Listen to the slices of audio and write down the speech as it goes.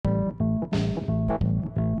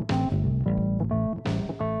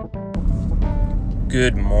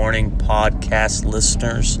Good morning, podcast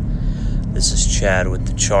listeners. This is Chad with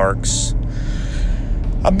the Charks.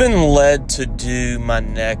 I've been led to do my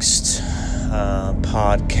next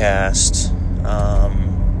podcast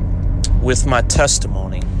with my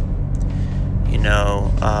testimony. You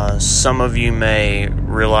know, some of you may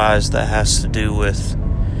realize that has to do with,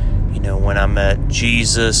 when I met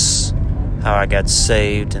Jesus, how I got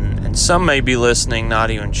saved, and some may be listening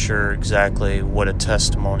not even sure exactly what a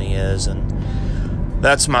testimony is, and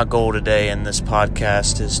that's my goal today in this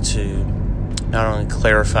podcast, is to not only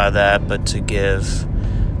clarify that, but to give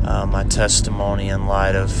my testimony in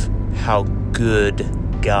light of how good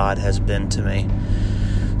God has been to me.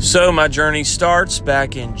 So my journey starts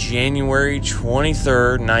back in January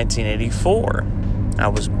 23rd, 1984. I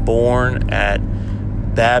was born at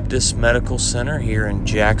Baptist Medical Center here in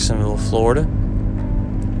Jacksonville, Florida.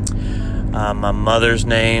 My mother's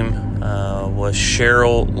name was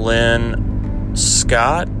Cheryl Lynn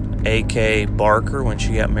Scott, a.k.a. Barker, when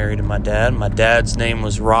she got married to my dad. My dad's name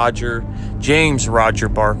was James Roger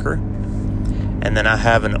Barker. And then I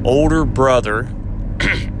have an older brother,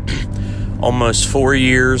 almost 4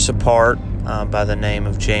 years apart, by the name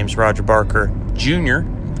of James Roger Barker Jr.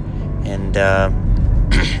 And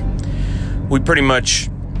we pretty much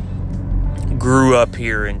grew up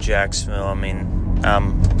here in Jacksonville. I mean,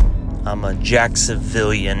 I'm a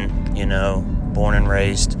Jacksonvillian, born and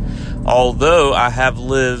raised. Although I have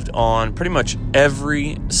lived on pretty much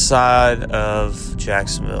every side of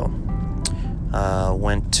Jacksonville.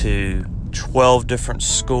 Went to 12 different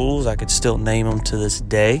schools. I could still name them to this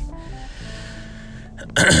day.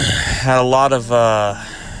 Had a lot of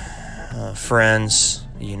friends,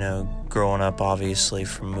 growing up, obviously,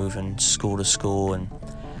 from moving school to school. And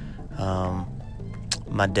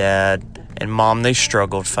my dad and mom, they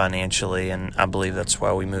struggled financially. And I believe that's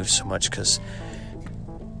why we moved so much, because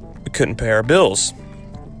we couldn't pay our bills.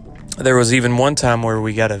 There was even one time where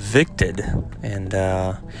we got evicted. And,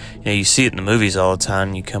 you see it in the movies all the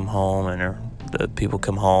time. You come home and the people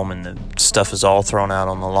come home and the stuff is all thrown out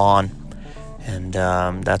on the lawn. And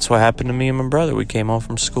that's what happened to me and my brother. We came home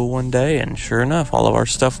from school one day, and sure enough, all of our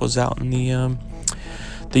stuff was out in the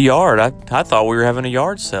yard. I thought we were having a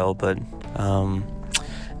yard sale, but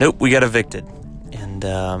nope, we got evicted. And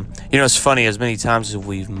it's funny, as many times as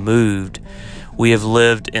we've moved, we have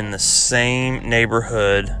lived in the same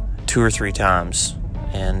neighborhood 2 or 3 times.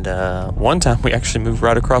 And one time we actually moved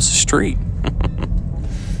right across the street.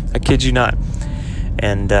 I kid you not.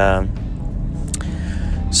 And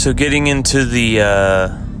so getting into the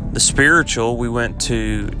spiritual, we went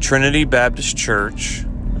to Trinity Baptist Church.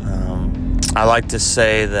 I like to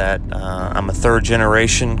say that I'm a 3rd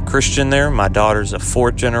generation Christian there. My daughter's a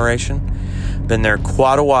 4th generation. Been there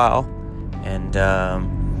quite a while. And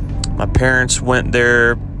my parents went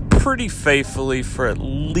there pretty faithfully for at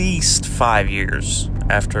least 5 years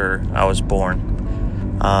after I was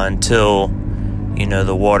born. Until,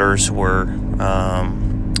 the waters were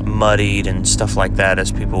muddied and stuff like that,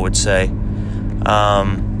 as people would say.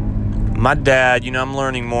 My dad, I'm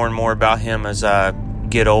learning more and more about him as I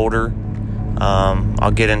get older.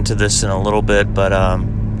 I'll get into this in a little bit, but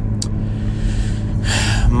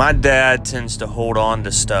my dad tends to hold on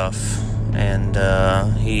to stuff, and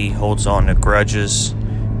he holds on to grudges.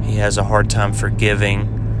 He has a hard time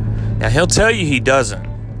forgiving. Now, he'll tell you he doesn't,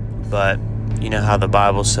 but you know how the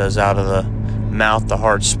Bible says, out of the mouth the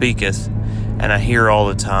heart speaketh. And I hear all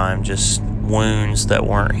the time just wounds that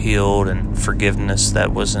weren't healed and forgiveness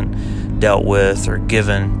that wasn't dealt with or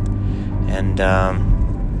given. And a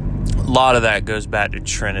lot of that goes back to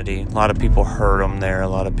Trinity. A lot of people hurt him there. A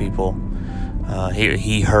lot of people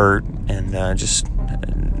he hurt, and just,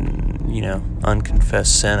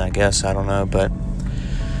 unconfessed sin, I guess. I don't know. But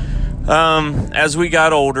as we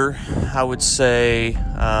got older, I would say...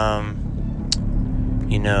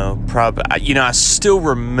 I still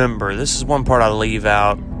remember, this is one part I leave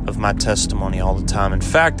out of my testimony all the time. In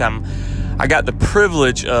fact, I got the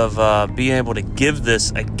privilege of being able to give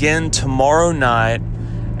this again tomorrow night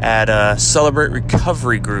at Celebrate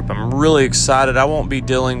Recovery Group. I'm really excited. I won't be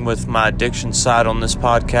dealing with my addiction side on this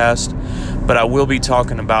podcast, but I will be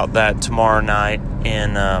talking about that tomorrow night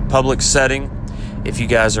in a public setting. If you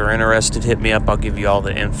guys are interested, hit me up. I'll give you all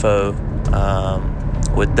the info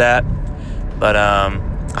with that. But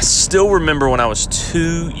I still remember when I was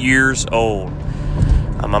 2 years old,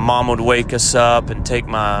 my mom would wake us up and take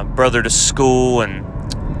my brother to school. And,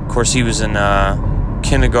 of course, he was in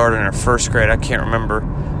kindergarten or 1st grade. I can't remember.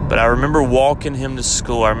 But I remember walking him to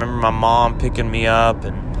school. I remember my mom picking me up,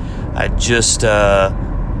 and I just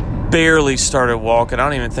barely started walking. I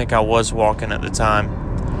don't even think I was walking at the time.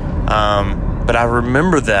 But I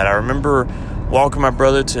remember that. I remember walking my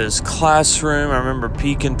brother to his classroom. I remember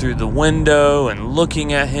peeking through the window and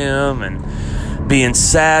looking at him and being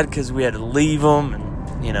sad because we had to leave him.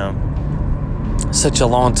 And, you know, such a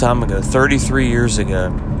long time ago, 33 years ago.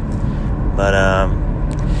 But,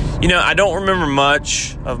 you know, I don't remember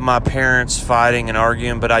much of my parents fighting and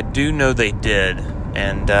arguing, but I do know they did.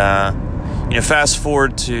 And, you know, fast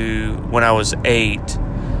forward to when I was 8,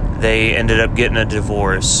 they ended up getting a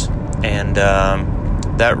divorce. And,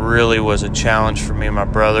 that really was a challenge for me and my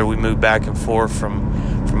brother. We moved back and forth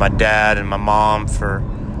from my dad and my mom for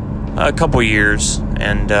a couple years.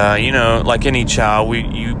 And, you know, like any child,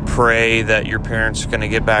 you pray that your parents are going to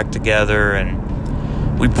get back together.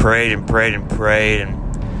 And we prayed and prayed and prayed.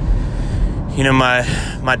 And, you know,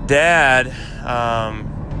 my dad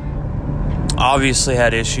obviously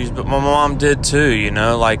had issues, but my mom did too, you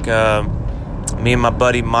know, like me and my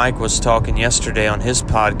buddy Mike was talking yesterday on his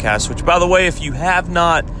podcast, which, by the way, if you have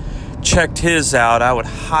not checked his out, I would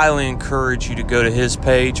highly encourage you to go to his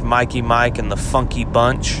page, Mikey Mike and the Funky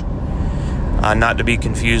Bunch. Not to be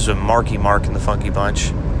confused with Marky Mark and the Funky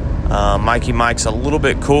Bunch. Mikey Mike's a little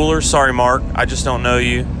bit cooler. Sorry, Mark. I just don't know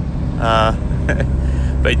you.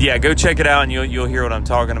 But yeah, go check it out and you'll hear what I'm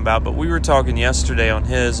talking about. But we were talking yesterday on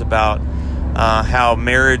his about how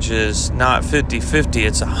marriage is not 50-50,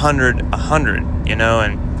 it's 100-100, you know.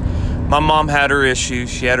 And my mom had her issues,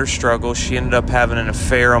 she had her struggles. She ended up having an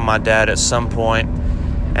affair on my dad at some point,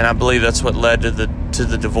 and I believe that's what led to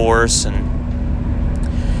the divorce.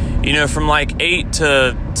 And, you know, from like 8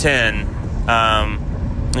 to 10,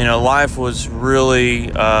 you know, life was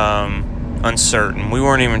really uncertain. We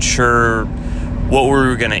weren't even sure what we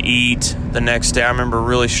were going to eat the next day. I remember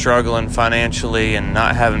really struggling financially and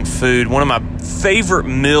not having food. One of my favorite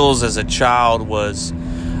meals as a child was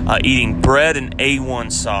eating bread and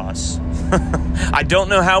A1 sauce. I don't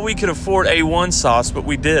know how we could afford A1 sauce, but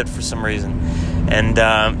we did for some reason. And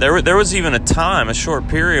there was even a short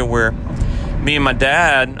period where me and my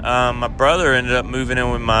dad, my brother ended up moving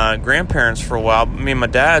in with my grandparents for a while. Me and my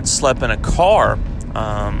dad slept in a car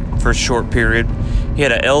for a short period. He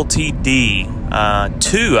had a LTD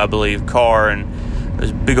 2, I believe, car, and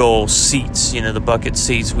those big old seats, you know, the bucket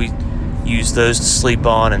seats. We used those to sleep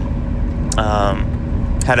on. And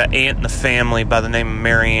had an aunt in the family by the name of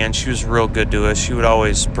Mary Ann. She was real good to us. She would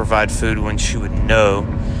always provide food when she would know.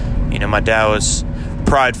 You know, my dad was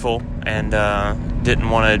prideful and didn't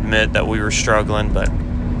want to admit that we were struggling. But,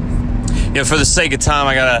 you know, for the sake of time,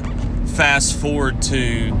 I got to fast forward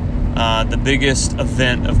to the biggest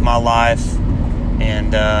event of my life.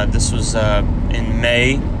 And this was in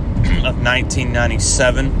May of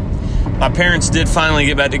 1997. My parents did finally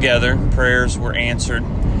get back together. Prayers were answered.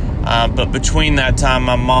 But between that time,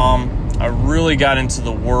 my mom really got into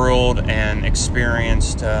the world and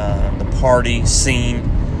experienced the party scene.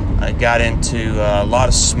 I got into a lot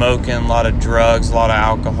of smoking, a lot of drugs, a lot of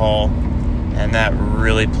alcohol. And that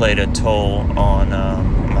really played a toll on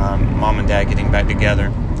my mom and dad getting back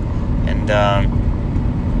together. And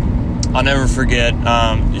I'll never forget,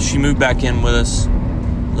 she moved back in with us,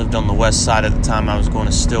 lived on the west side at the time. I was going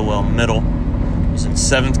to Stillwell Middle. I was in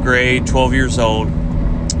 7th grade, 12 years old,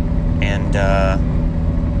 and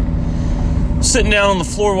sitting down on the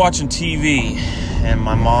floor watching TV, and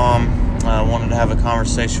my mom wanted to have a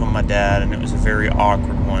conversation with my dad, and it was a very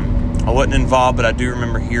awkward one. I wasn't involved, but I do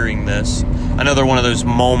remember hearing this. Another one of those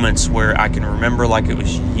moments where I can remember like it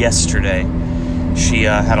was yesterday. She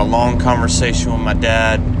had a long conversation with my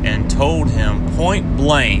dad and told him point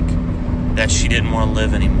blank that she didn't want to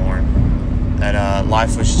live anymore, that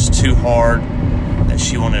life was just too hard, that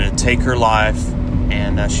she wanted to take her life,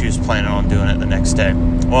 and she was planning on doing it the next day.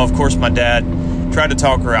 Well, of course, my dad tried to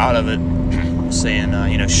talk her out of it, saying,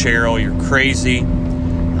 you know, Cheryl, you're crazy,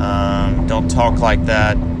 don't talk like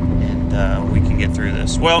that, and we can get through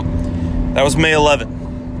this. Well, that was May 11th.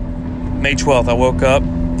 May 12th, I woke up.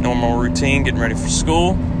 Normal routine, getting ready for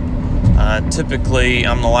school. Typically,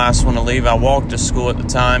 I'm the last one to leave. I walked to school at the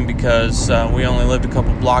time because we only lived a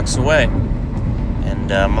couple blocks away. And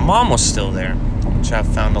my mom was still there, which I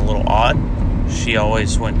found a little odd. She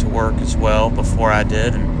always went to work as well before I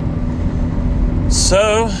did. And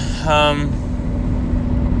so,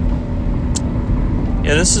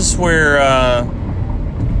 yeah, this is where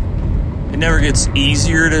it never gets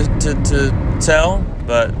easier to tell,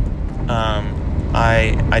 but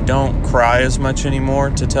I don't cry as much anymore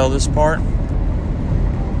to tell this part.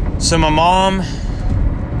 So my mom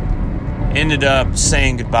ended up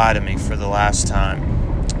saying goodbye to me for the last time.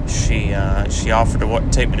 She offered to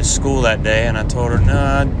take me to school that day, and I told her,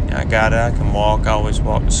 no, I got it. I can walk. I always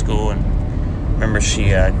walk to school. And remember, she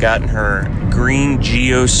got in her green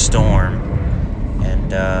Geostorm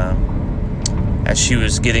and as she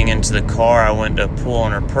was getting into the car, I went to pull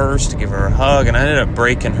on her purse to give her a hug, and I ended up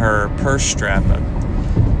breaking her purse strap. I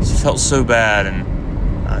felt so bad,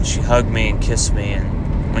 and she hugged me and kissed me,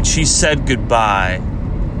 and when she said goodbye,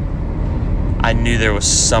 I knew there was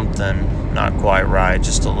something not quite right,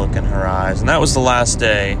 just a look in her eyes. And that was the last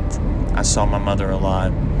day I saw my mother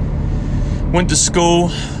alive. Went to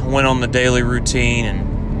school, went on the daily routine,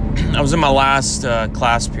 and I was in my last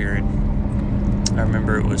class period. I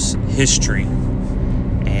remember it was history,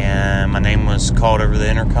 and my name was called over the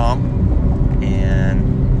intercom. And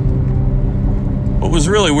what was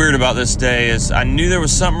really weird about this day is I knew there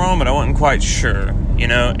was something wrong, but I wasn't quite sure, you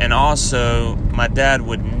know. And also, my dad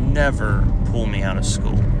would never pull me out of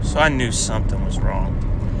school, so I knew something was wrong.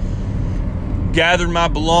 Gathered my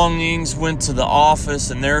belongings, went to the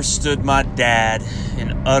office, and there stood my dad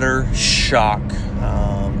in utter shock.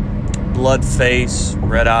 Blood face,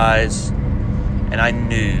 red eyes, and I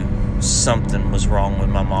knew something was wrong with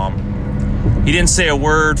my mom. He didn't say a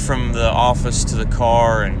word from the office to the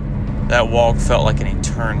car, and that walk felt like an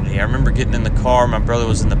eternity. I remember getting in the car, my brother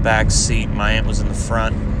was in the back seat, my aunt was in the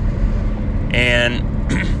front, and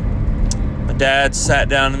my dad sat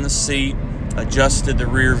down in the seat, adjusted the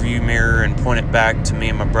rear view mirror, and pointed back to me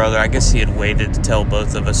and my brother. I guess he had waited to tell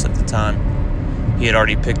both of us at the time. He had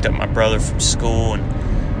already picked up my brother from school, and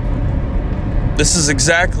this is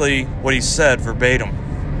exactly what he said verbatim.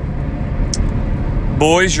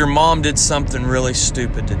 "Boys, your mom did something really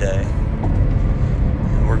stupid today.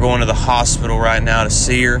 We're going to the hospital right now to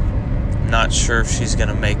see her. I'm not sure if she's going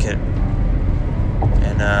to make it."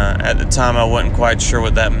 And at the time, I wasn't quite sure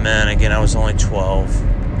what that meant. Again, I was only 12.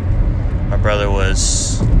 My brother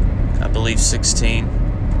was, I believe, 16.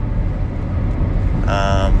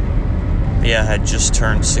 Had just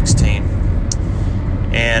turned 16.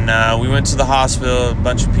 And we went to the hospital. A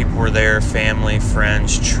bunch of people were there, family,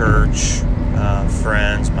 friends, church,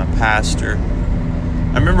 friends, my pastor.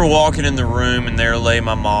 I remember walking in the room, and there lay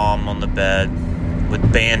my mom on the bed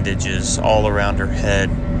with bandages all around her head.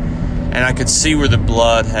 And I could see where the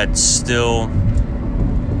blood had still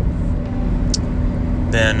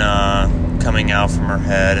been coming out from her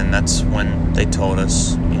head. And that's when they told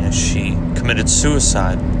us, she committed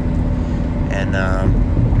suicide. And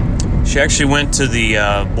she actually went to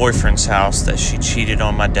the boyfriend's house that she cheated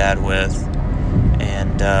on my dad with,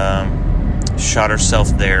 and shot herself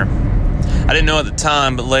there. I didn't know at the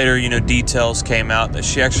time, but later, details came out that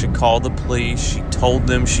she actually called the police. She told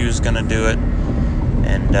them she was going to do it.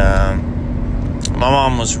 And my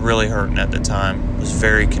mom was really hurting at the time, was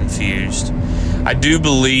very confused. I do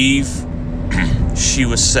believe she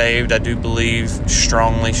was saved. I do believe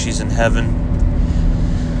strongly she's in heaven.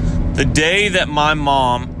 The day that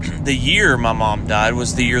the year my mom died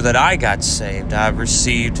was the year that I got saved. I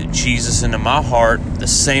received Jesus into my heart the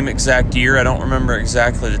same exact year. I don't remember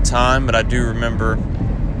exactly the time, but I do remember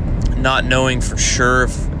not knowing for sure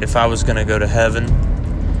if I was going to go to heaven.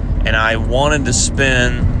 And I wanted to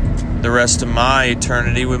spend the rest of my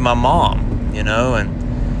eternity with my mom,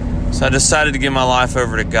 and so I decided to give my life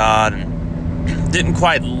over to God, and didn't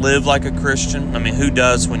quite live like a Christian. I mean, who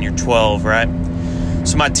does when you're 12, right?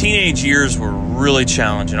 So my teenage years were really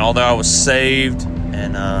challenging. Although I was saved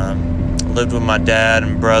and lived with my dad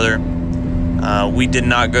and brother, we did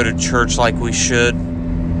not go to church like we should.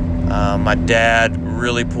 My dad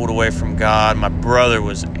really pulled away from God. My brother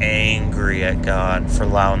was angry at God for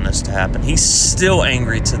allowing this to happen. He's still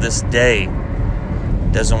angry to this day.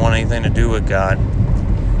 Doesn't want anything to do with God.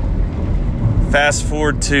 Fast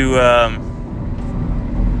forward to,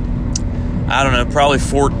 probably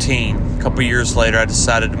 14. A couple years later, I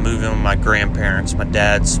decided to move in with my grandparents, my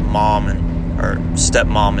dad's mom or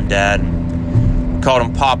stepmom and dad. And we called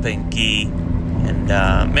them Papa and Guy. And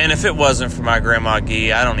man, if it wasn't for my grandma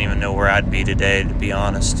Guy, I don't even know where I'd be today, to be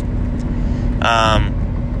honest.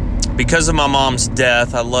 Because of my mom's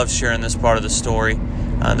death, I love sharing this part of the story.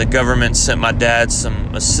 The government sent my dad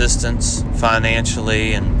some assistance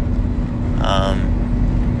financially, and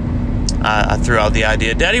I threw out the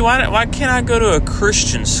idea, "Daddy, why can't I go to a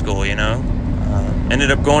Christian school, Ended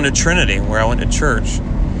up going to Trinity, where I went to church.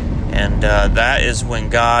 And that is when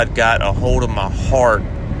God got a hold of my heart.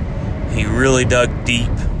 He really dug deep,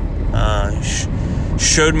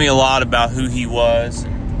 showed me a lot about who he was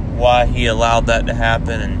and why he allowed that to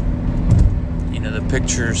happen. And, the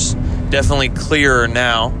picture's definitely clearer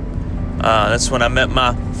now. That's when I met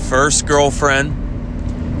my first girlfriend.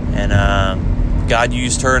 And God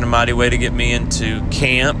used her in a mighty way to get me into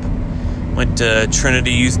camp. Went to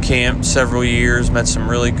Trinity Youth Camp several years, met some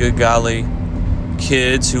really good, godly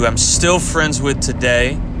kids who I'm still friends with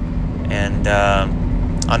today. And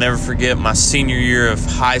I'll never forget my senior year of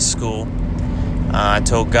high school. I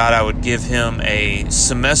told God I would give him a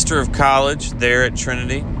semester of college there at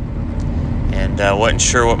Trinity, and wasn't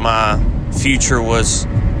sure what my future was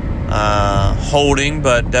holding,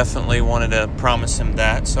 but definitely wanted to promise him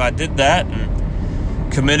that. So I did that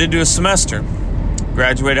and committed to a semester.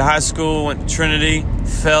 Graduated high school, went to Trinity,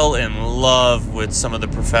 fell in love with some of the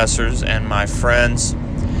professors and my friends.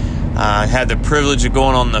 I had the privilege of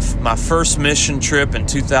going on my first mission trip in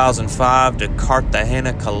 2005 to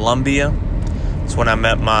Cartagena, Colombia. That's when I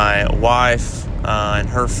met my wife and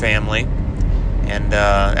her family. And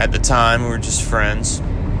at the time, we were just friends.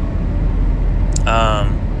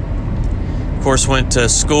 Of course, went to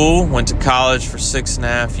school, went to college for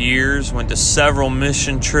 6.5 years, went to several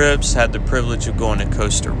mission trips, had the privilege of going to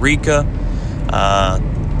Costa Rica,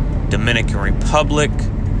 Dominican Republic,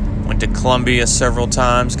 went to Colombia several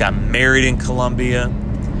times, got married in Colombia.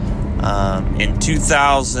 In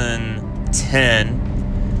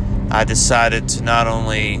 2010, I decided to not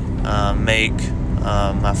only make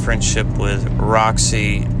my friendship with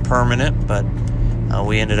Roxy permanent, but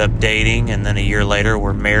we ended up dating, and then a year later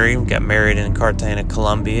we're married. We got married in Cartagena,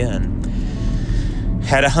 Colombia, and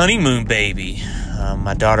had a honeymoon baby.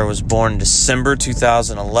 My daughter was born in December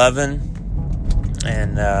 2011,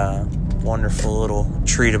 and wonderful little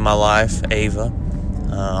treat of my life, Ava.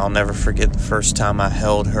 I'll never forget the first time I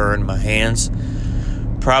held her in my hands.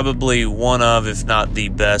 Probably one of, if not the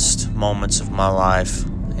best moments of my life.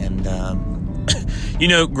 And,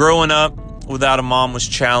 growing up without a mom was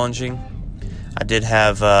challenging. I did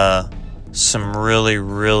have some really,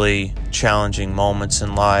 really challenging moments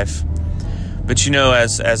in life. But,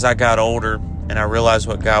 as I got older and I realized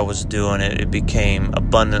what God was doing, it became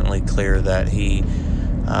abundantly clear that He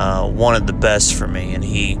wanted the best for me. And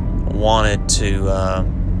He wanted to,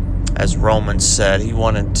 as Romans said, He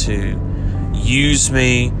wanted to use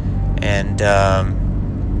me and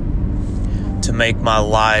to make my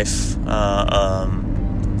life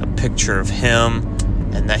a picture of Him,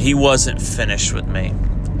 and that He wasn't finished with me.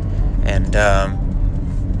 And,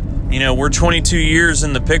 we're 22 years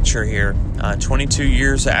in the picture here. 22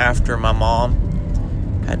 years after my mom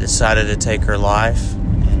had decided to take her life.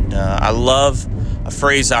 And I love a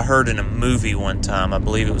phrase I heard in a movie one time. I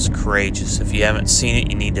believe it was Courageous. If you haven't seen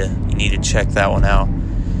it, you need to check that one out.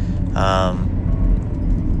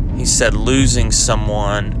 He said, losing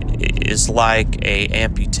someone is like a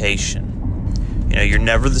amputation. You're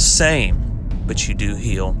never the same, but you do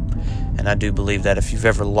heal. And I do believe that if you've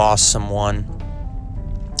ever lost someone,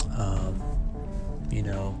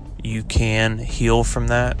 you can heal from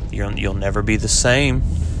that. You'll never be the same.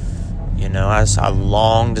 As I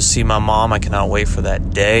long to see my mom, I cannot wait for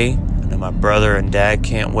that day. I know my brother and dad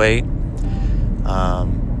can't wait.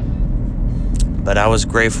 But I was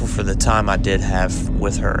grateful for the time I did have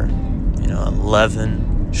with her.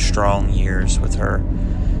 11 strong years with her.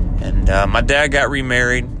 And my dad got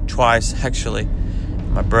remarried twice, actually.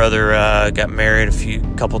 My brother got married a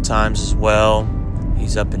couple times as well.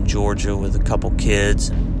 He's up in Georgia with a couple kids.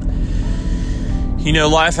 And,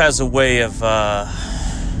 life has a way of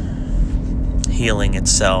healing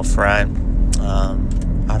itself, right?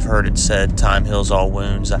 I've heard it said, time heals all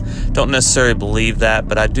wounds. I don't necessarily believe that,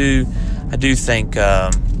 but I do think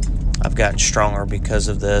I've gotten stronger because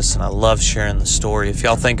of this, and I love sharing the story. If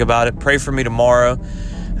y'all think about it, pray for me tomorrow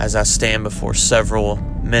as I stand before several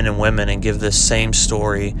men and women and give this same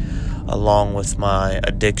story along with my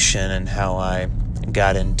addiction and how I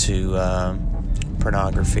got into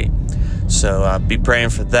pornography. So be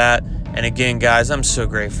praying for that. And again, guys, I'm so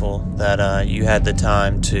grateful that you had the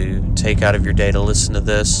time to take out of your day to listen to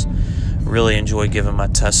this. Really enjoy giving my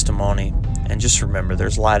testimony. And just remember,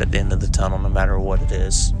 there's light at the end of the tunnel no matter what it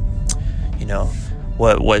is.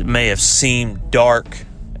 What may have seemed dark,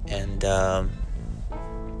 and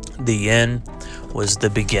the end was the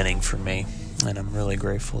beginning for me. And I'm really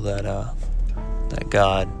grateful that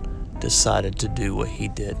God decided to do what He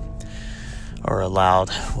did, or allowed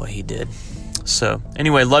what He did. So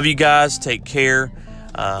anyway, love you guys. Take care.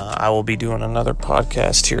 I will be doing another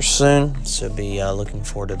podcast here soon, so be looking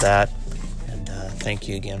forward to that. And thank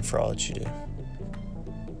you again for all that you do.